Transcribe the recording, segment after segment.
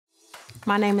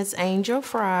My name is Angel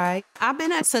Frye. I've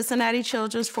been at Cincinnati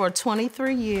Children for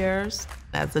 23 years.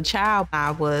 As a child, I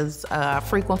was a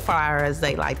frequent flyer, as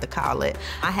they like to call it.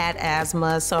 I had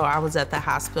asthma, so I was at the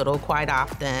hospital quite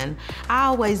often. I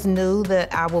always knew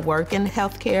that I would work in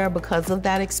healthcare because of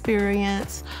that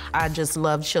experience. I just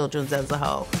love children as a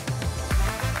whole.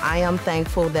 I am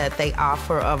thankful that they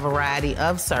offer a variety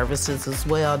of services as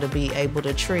well to be able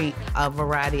to treat a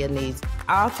variety of needs.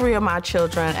 All three of my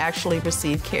children actually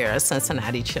receive care at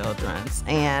Cincinnati Children's,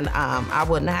 and I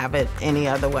wouldn't have it any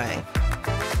other way.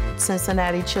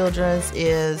 Cincinnati Children's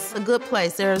is a good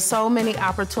place. There are so many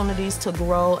opportunities to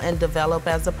grow and develop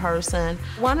as a person.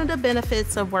 One of the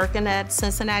benefits of working at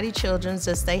Cincinnati Children's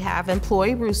is they have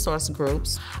employee resource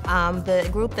groups. The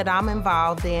group that I'm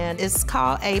involved in is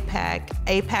called APAC.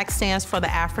 APAC stands for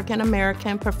the African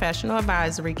American Professional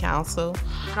Advisory Council.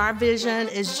 Our vision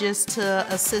is just to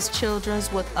assist children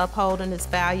with upholding its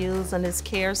values and its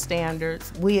care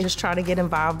standards. We just try to get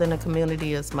involved in the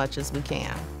community as much as we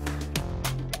can.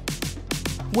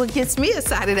 What gets me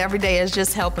excited every day is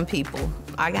just helping people.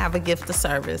 I have a gift of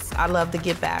service. I love to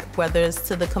give back, whether it's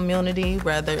to the community,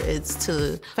 whether it's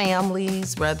to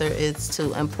families, whether it's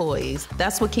to employees.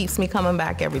 That's what keeps me coming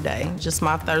back every day, just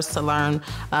my thirst to learn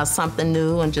something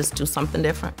new and just do something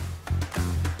different.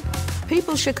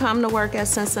 People should come to work at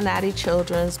Cincinnati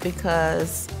Children's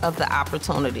because of the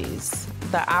opportunities.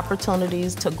 The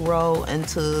opportunities to grow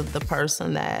into the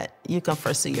person that you can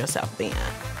foresee yourself being.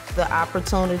 The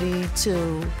opportunity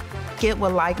to get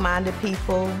with like-minded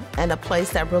people and a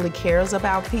place that really cares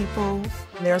about people.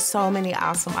 There are so many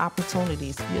awesome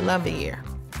opportunities. You love it here.